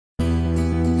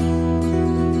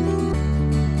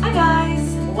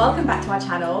welcome back to our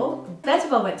channel. First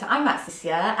of all, went to Imats this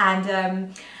year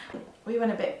and we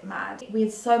went a bit mad. We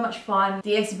had so much fun.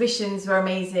 The exhibitions were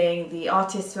amazing, the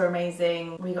artists were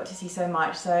amazing. We got to see so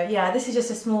much. So yeah, this is just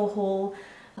a small haul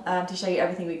to show you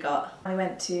everything we got. I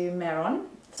went to Meron.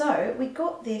 So we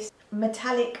got this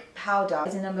metallic powder.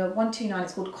 It's in number 129,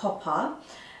 it's called Copper.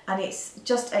 And it's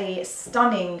just a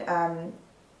stunning,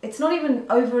 it's not even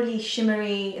overly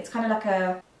shimmery. It's kind of like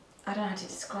a, I don't know how to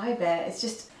describe it. It's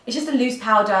just a loose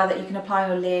powder that you can apply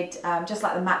on your lid, just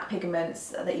like the MAC pigments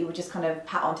that you would just kind of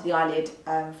pat onto the eyelid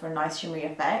for a nice shimmery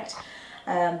effect.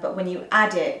 But when you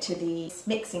add it to the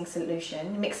mixing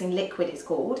solution, mixing liquid it's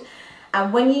called,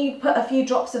 and when you put a few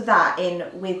drops of that in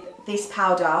with this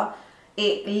powder,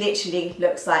 it literally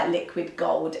looks like liquid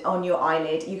gold on your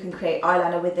eyelid. You can create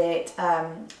eyeliner with it,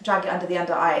 drag it under the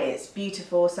under eye, it's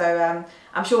beautiful. So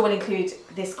I'm sure we'll include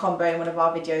this combo in one of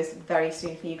our videos very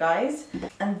soon for you guys.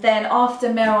 And then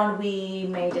after Meron, we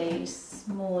made a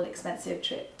small expensive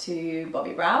trip to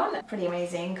Bobbi Brown. Pretty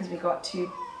amazing because we got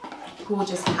two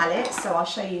gorgeous palettes, so I'll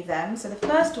show you them. So the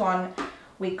first one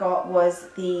we got was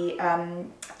the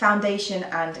foundation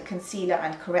and concealer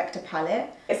and corrector palette.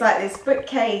 It's like this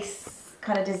bookcase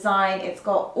kind of design. It's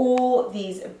got all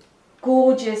these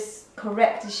gorgeous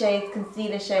corrector shades,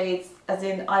 concealer shades, as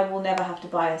in I will never have to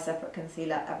buy a separate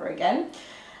concealer ever again.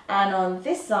 And on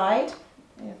this side,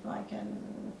 if I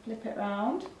can flip it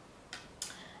around,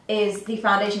 is the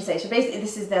foundation stage. So basically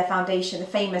this is their foundation, the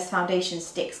famous foundation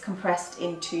sticks compressed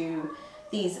into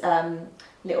these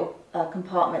little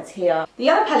compartments here.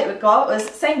 The other palette we got was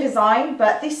same design,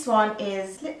 but this one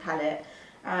is lip palette.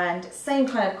 And same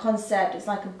kind of concept, it's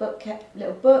like a book,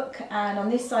 little book, and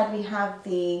on this side we have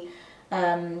the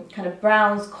kind of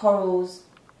browns, corals,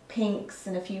 pinks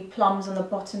and a few plums on the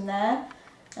bottom there.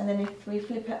 And then if we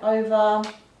flip it over,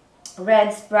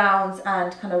 reds, browns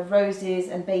and kind of roses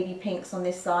and baby pinks on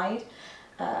this side.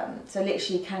 So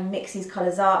literally you can mix these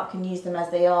colours up, can use them as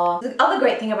they are. The other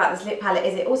great thing about this lip palette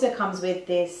is it also comes with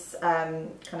this kind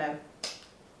of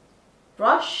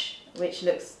brush, which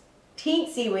looks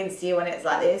teensy wincy when it's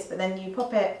like this, but then you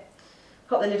pop the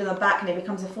lid on the back and it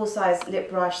becomes a full-size lip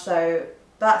brush. So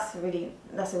that's a really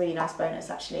nice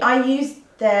bonus actually. I use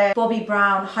their Bobbi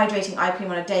Brown hydrating eye cream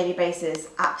on a daily basis.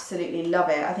 Absolutely love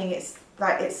it. I think it's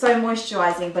so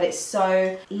moisturising, but it's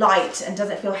so light and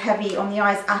doesn't feel heavy on the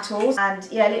eyes at all. And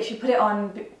yeah, literally put it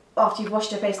on after you've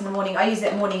washed your face in the morning. I use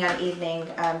it morning and evening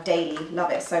daily.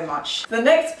 Love it so much. The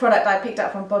next product I picked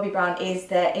up from Bobbi Brown is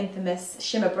their infamous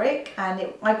Shimmer Brick,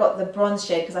 and I got the bronze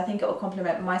shade because I think it will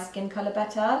complement my skin colour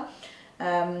better.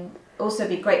 Also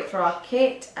be great for our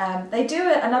kit. They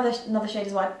do another shade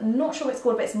as well. I'm not sure what it's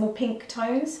called, but it's more pink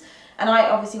tones, and I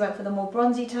obviously went for the more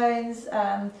bronzy tones.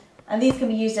 And these can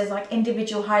be used as like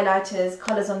individual highlighters,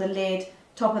 colours on the lid,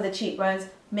 top of the cheekbones.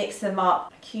 Mix them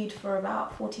up. I queued for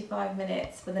about 45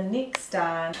 minutes for the NYX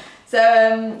stand.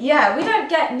 So yeah, we don't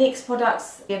get NYX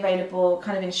products available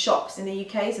kind of in shops in the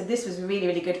UK, so this was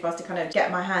really good for us to kind of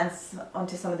get my hands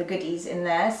onto some of the goodies in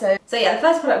there. So yeah, the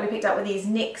first product we picked up were these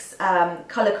NYX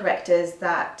colour correctors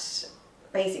that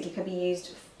basically can be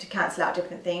used to cancel out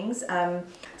different things.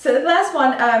 So the first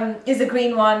one is a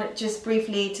green one, just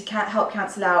briefly to help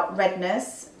cancel out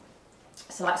redness,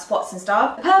 so like spots and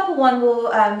stuff. The purple one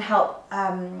will help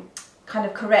kind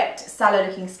of correct sallow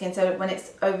looking skin, so when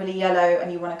it's overly yellow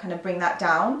and you want to kind of bring that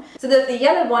down. So the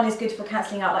yellow one is good for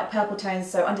cancelling out like purple tones,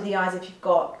 so under the eyes if you've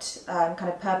got kind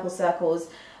of purple circles,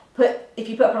 if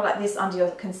you put a product like this under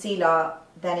your concealer,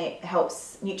 then it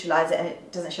helps neutralise it and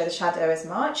it doesn't show the shadow as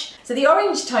much. So the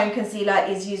orange tone concealer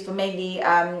is used for mainly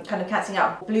kind of cancelling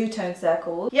out blue tone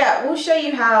circles. Yeah, we'll show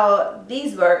you how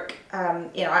these work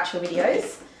in our actual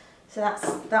videos. So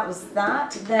that was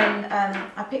that. Then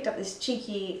I picked up this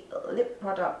cheeky lip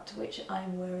product which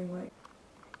I'm wearing right.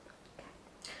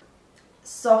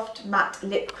 Soft matte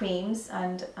lip creams,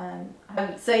 and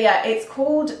so yeah, it's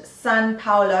called San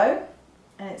Paolo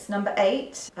and it's number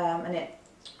 8, and it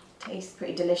tastes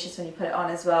pretty delicious when you put it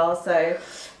on as well, so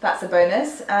that's a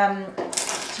bonus.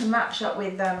 To match up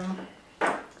with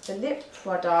the lip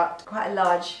product, quite a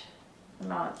large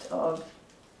amount of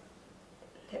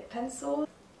lip pencil.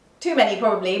 Too many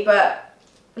probably, but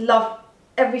love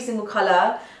every single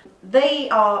colour. They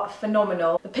are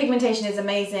phenomenal. The pigmentation is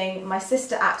amazing. My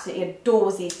sister absolutely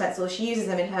adores these pencils. She uses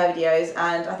them in her videos,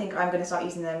 and I think I'm going to start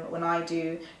using them when I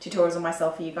do tutorials on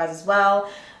myself for you guys as well.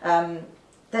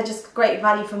 They're just great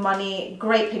value for money,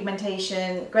 great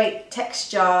pigmentation, great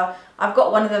texture. I've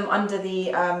got one of them under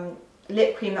the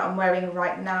lip cream that I'm wearing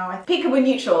right now. Peekaboo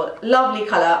Neutral, lovely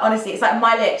colour. Honestly, it's like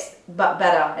my lips, but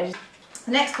better.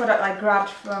 The next product I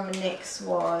grabbed from NYX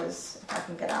was, if I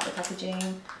can get out the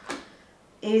packaging,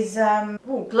 is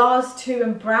glass 2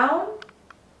 and brown.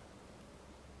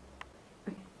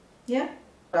 Yeah.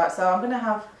 Right, so I'm gonna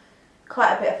have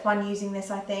quite a bit of fun using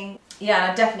this, I think. Yeah,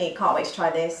 and I definitely can't wait to try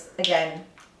this. Again,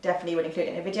 definitely would include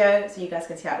it in a video so you guys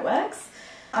can see how it works.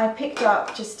 I picked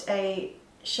up just a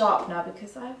sharpener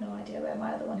because I have no idea where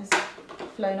my other one has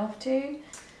flown off to.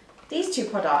 These two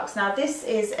products. Now this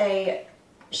is a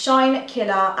shine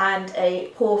killer and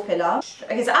a pore filler.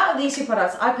 Okay, so out of these two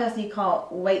products, I personally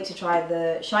can't wait to try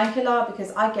the shine killer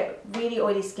because I get really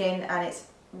oily skin and it's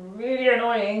really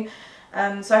annoying.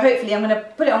 So hopefully I'm going to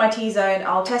put it on my T-zone,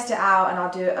 I'll test it out and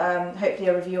I'll do hopefully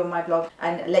a review on my blog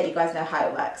and let you guys know how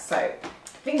it works. So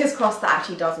fingers crossed that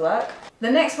actually does work.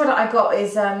 The next product I got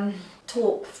is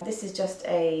taupe. This is just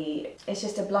it's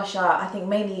just a blusher, I think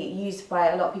mainly used by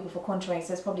a lot of people for contouring,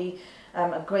 so it's probably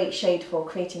a great shade for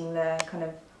creating the kind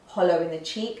of hollow in the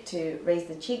cheek to raise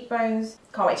the cheekbones.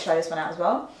 Can't wait to try this one out as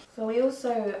well. So we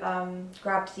also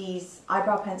grabbed these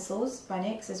eyebrow pencils by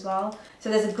NYX as well. So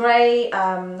there's a grey,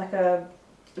 like a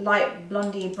light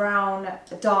blondie brown,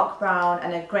 a dark brown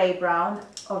and a grey brown.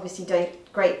 Obviously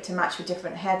great to match with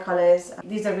different hair colours.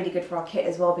 These are really good for our kit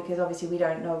as well because obviously we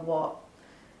don't know what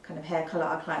kind of hair colour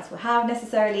our clients will have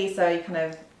necessarily, so you kind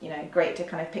of, you know, great to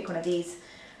kind of pick one of these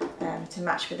to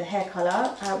match with the hair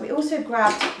colour. We also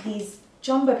grabbed these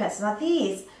jumbo pencils. Now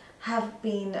these have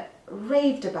been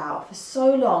raved about for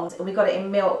so long. We got it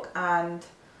in milk and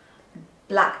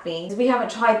black beans. We haven't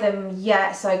tried them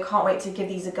yet, so can't wait to give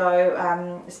these a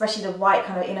go, especially the white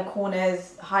kind of inner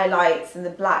corners, highlights, and the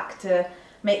black to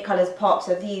make colours pop.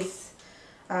 So these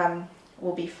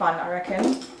will be fun, I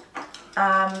reckon.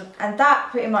 And that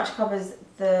pretty much covers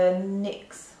the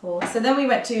NYX haul. So then we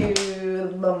went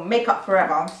to Makeup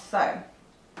Forever. So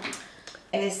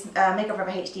it is Makeup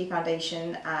Forever HD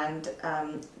foundation, and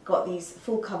got these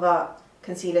full cover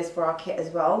concealers for our kit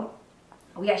as well.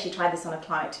 We actually tried this on a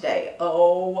client today.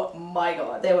 Oh my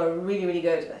god, they were really, really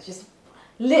good. Just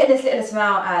littlest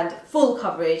amount and full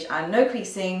coverage and no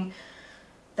creasing.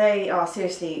 They are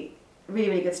seriously really,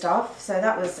 really good stuff. So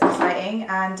that was exciting.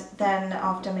 And then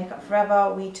after Makeup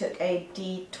Forever, we took a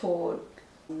detour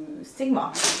to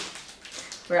Sigma,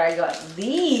 where I got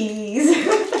these.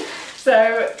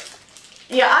 So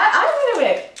yeah, I'm a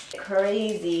little bit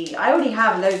crazy. I already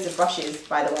have loads of brushes,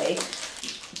 by the way.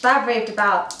 I've raved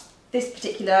about this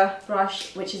particular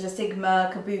brush, which is a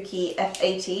Sigma Kabuki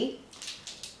F80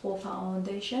 for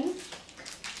foundation.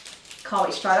 Can't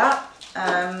wait to try that.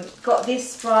 Got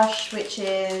this brush, which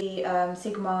is the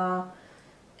Sigma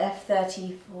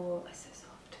F30 for, it's so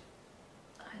soft,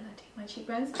 highlighting my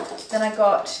cheekbones. Then I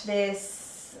got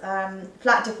this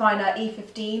flat definer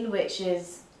E15, which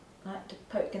is like to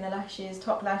poke in the lashes,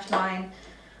 top lash line.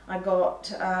 I got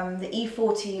the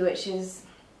E40, which is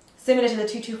similar to the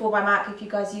 224 by MAC, if you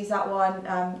guys use that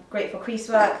one, great for crease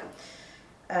work.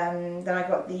 Then I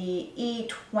got the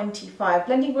E25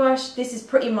 blending brush. This is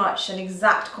pretty much an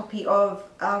exact copy of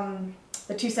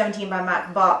the 217 by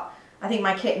MAC, but I think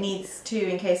my kit needs two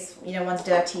in case, you know, one's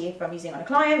dirty if I'm using it on a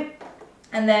client.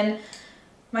 And then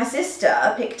my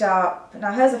sister picked up,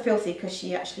 now hers are filthy because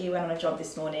she actually went on a job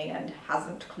this morning and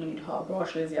hasn't cleaned her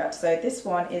brushes yet. So this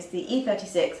one is the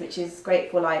E36, which is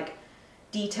great for like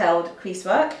detailed crease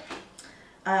work.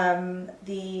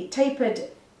 The tapered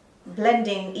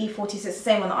blending E46 is the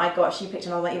same one that I got. She picked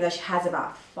another one, even though she has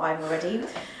about 5 already.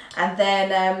 And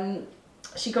then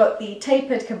she got the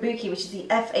tapered Kabuki, which is the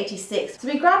F86. So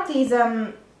we grabbed these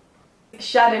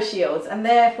shadow shields, and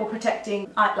they're for protecting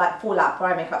like fallout for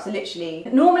eye makeup. So literally,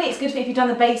 normally it's good for if you've done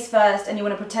the base first and you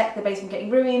want to protect the base from getting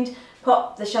ruined,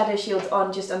 pop the shadow shields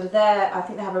on just under there. I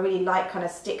think they have a really light kind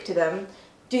of stick to them.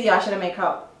 Do the eyeshadow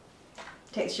makeup,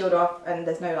 take the shield off, and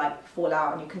there's no like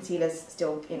fallout and your concealer's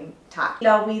still intact.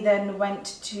 We then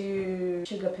went to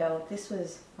Sugar Pill. This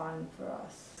was fun for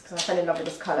us because I fell in love with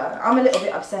this colour. I'm a little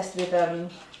bit obsessed with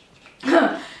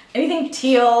anything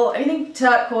teal, anything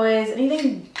turquoise,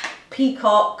 anything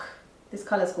peacock. This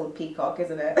colour's called Peacock,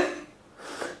 isn't it?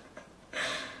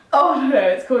 Oh no,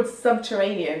 it's called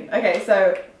Subterranean. Okay,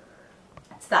 so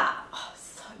it's that. Oh,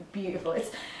 so beautiful.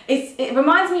 It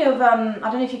reminds me of, I don't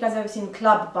know if you guys have ever seen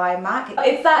Club by MAC.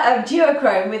 It's that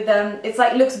duochrome with, it's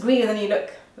like looks green and then you look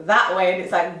that way and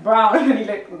it's like brown, and then you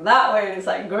look that way and it's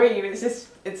like green.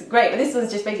 It's great. But this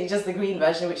was just basically just the green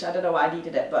version, which I don't know why I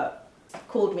needed it, but it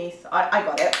called me, so I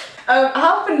got it.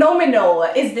 How phenomenal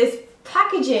is this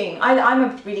packaging? I'm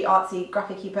a really artsy,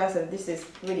 graphic-y person. This is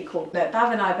really cool. But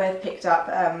Bav and I both picked up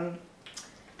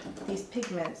these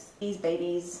pigments, these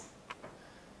babies.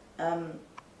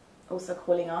 Also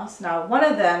calling us. Now one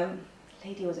of them,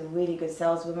 lady was a really good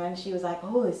saleswoman. She was like,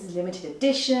 oh, this is limited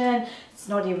edition, it's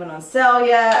not even on sale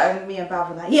yet. And me and Bav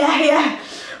were like,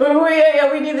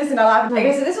 yeah, we need this in our life.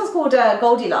 Okay, so this one's called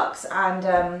Goldilocks,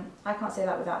 and I can't say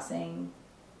that without saying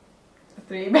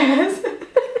 3 bears.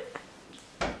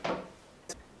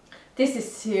 This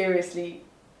is seriously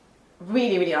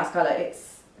really, really nice colour.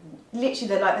 It's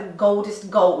literally like the goldest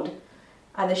gold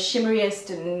and the shimmeriest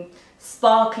and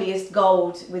sparkliest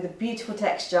gold with a beautiful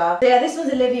texture. So yeah, this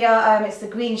one's Olivia. It's the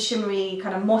green shimmery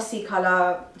kind of mossy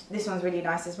colour. This one's really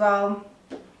nice as well.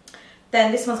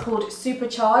 Then this one's called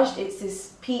Supercharged. It's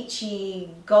this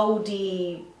peachy,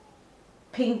 goldy,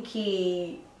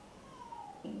 pinky,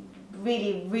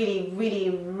 really, really, really,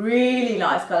 really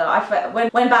nice colour.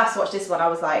 When Babs watched this one, I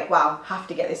was like, wow, have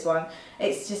to get this one.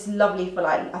 It's just lovely for,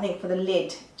 like, I think for the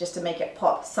lid, just to make it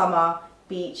pop. Summer,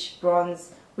 beach,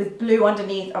 bronze, with blue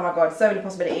underneath. Oh my god, so many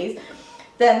possibilities.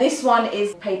 Then this one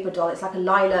is Paper Doll. It's like a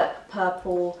lilac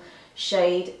purple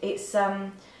shade. It's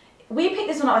we picked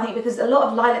this one up, I think, because a lot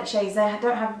of lilac shades, they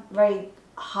don't have very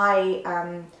high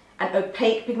and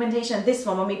opaque pigmentation. And this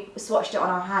one, when we swatched it on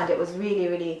our hand, it was really,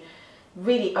 really,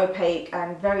 really opaque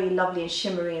and very lovely and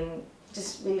shimmery and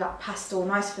just really like pastel,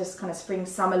 nice for kind of spring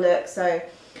summer look. So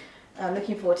I'm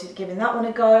looking forward to giving that one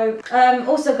a go.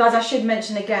 Also guys, I should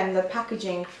mention again, the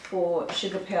packaging for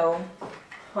Sugar Pill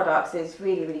products is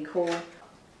really, really cool.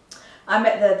 I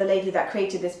met the lady that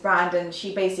created this brand, and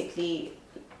she basically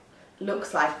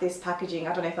looks like this packaging.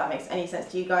 I don't know if that makes any sense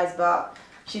to you guys, but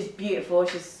she's beautiful.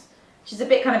 She's a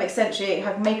bit kind of eccentric.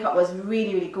 Her makeup was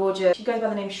really, really gorgeous. She goes by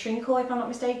the name Shrinkle, if I'm not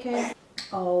mistaken.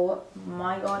 Oh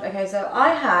my god. Okay, so I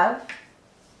have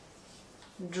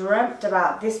dreamt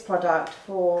about this product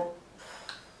for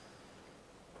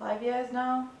 5 years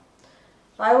now.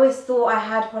 I always thought I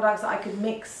had products that I could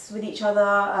mix with each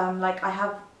other. Like I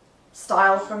have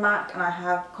Style from MAC and I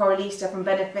have Coralista from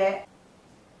Benefit.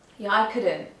 Yeah, I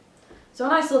couldn't. So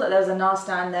when I saw that there was a NARS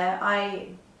stand there,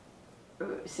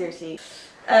 seriously.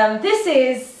 This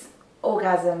is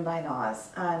Orgasm by NARS,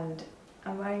 and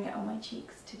I'm wearing it on my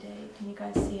cheeks today. Can you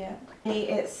guys see it?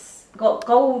 It's got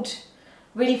gold,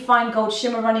 really fine gold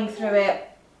shimmer running through it.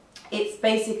 It's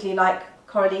basically like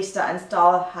Coralista and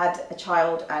Style had a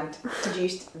child and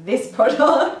produced this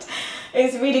product.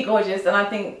 It's really gorgeous, and I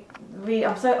think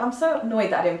I'm so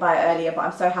annoyed that I didn't buy it earlier, but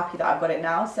I'm so happy that I've got it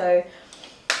now. So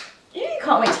you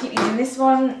can't wait to keep using this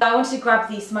one. I wanted to grab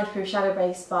the Smudge Proof Shadow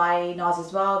Base by NARS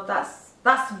as well. That's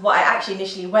what I actually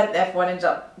initially went there for and ended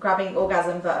up grabbing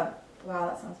Orgasm, but wow,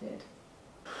 that sounds weird.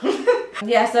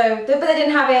 Yeah, but they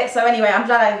didn't have it, so anyway, I'm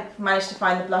glad I managed to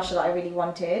find the blusher that I really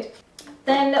wanted.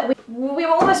 Then we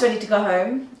were almost ready to go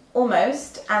home,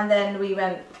 almost, and then we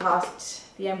went past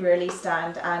the Embryo Release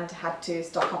stand and had to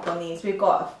stock up on these. We've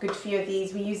got a good few of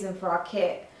these. We use them for our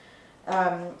kit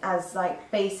as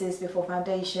like bases before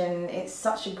foundation. It's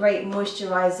such a great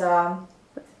moisturizer.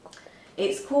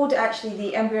 It's called actually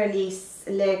the Embryo Release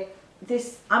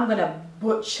I'm gonna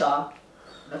butcher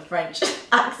the French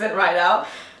accent right now.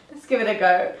 Let's give it a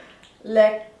go.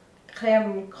 Le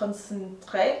crème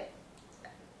concentré.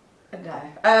 No.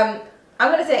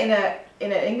 I'm gonna say it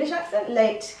in an English accent.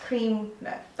 Late cream.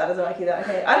 No, that doesn't work either.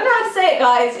 Okay. I don't know how to say it,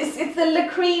 guys. It's the Le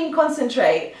Crème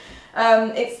concentrate.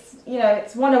 It's, you know,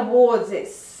 it's won awards.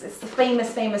 It's the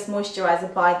famous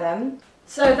moisturizer by them.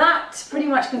 So that pretty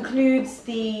much concludes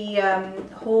the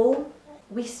haul.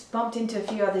 We bumped into a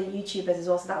few other YouTubers as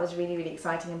well, so that was really, really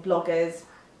exciting, and bloggers.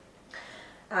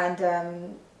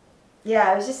 And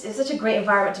yeah, it's such a great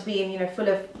environment to be in, you know, full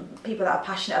of people that are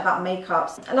passionate about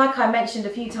makeups. And like I mentioned a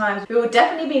few times, we will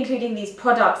definitely be including these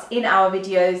products in our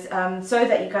videos so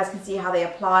that you guys can see how they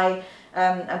apply,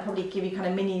 and probably give you kind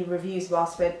of mini reviews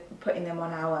whilst we're putting them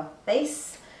on our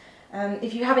face.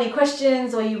 If you have any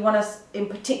questions, or you want us in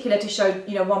particular to show,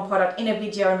 you know, one product in a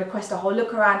video and request a whole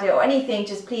look around it or anything,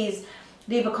 just please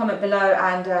leave a comment below,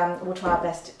 and we'll try our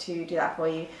best to do that for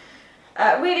you.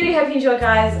 Really, really hope you enjoy,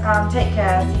 guys. Take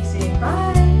care. See you soon.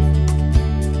 Bye.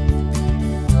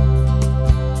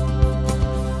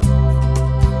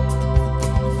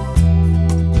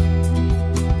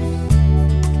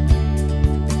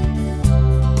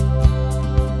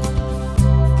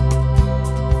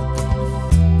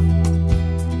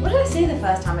 What did I say the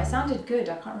first time? It sounded good.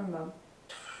 I can't remember.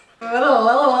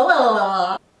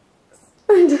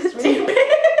 It's really big.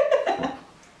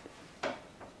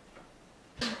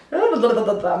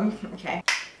 Okay.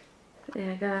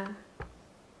 There you go.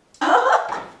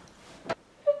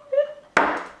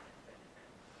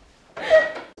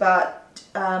 But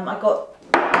I got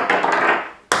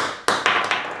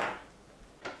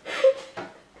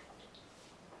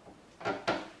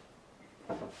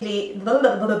the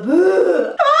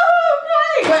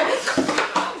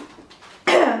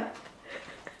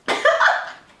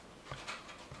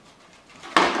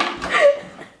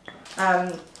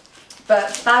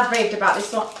But Bad raved about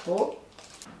this one. Oh.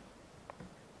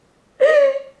 You're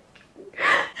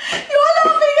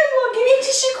laughing as well. Give me a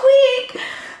tissue quick.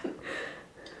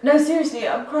 No, seriously,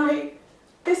 I'm crying.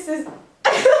 This is.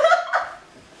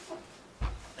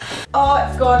 Oh,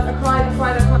 it's gone. I'm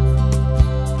crying.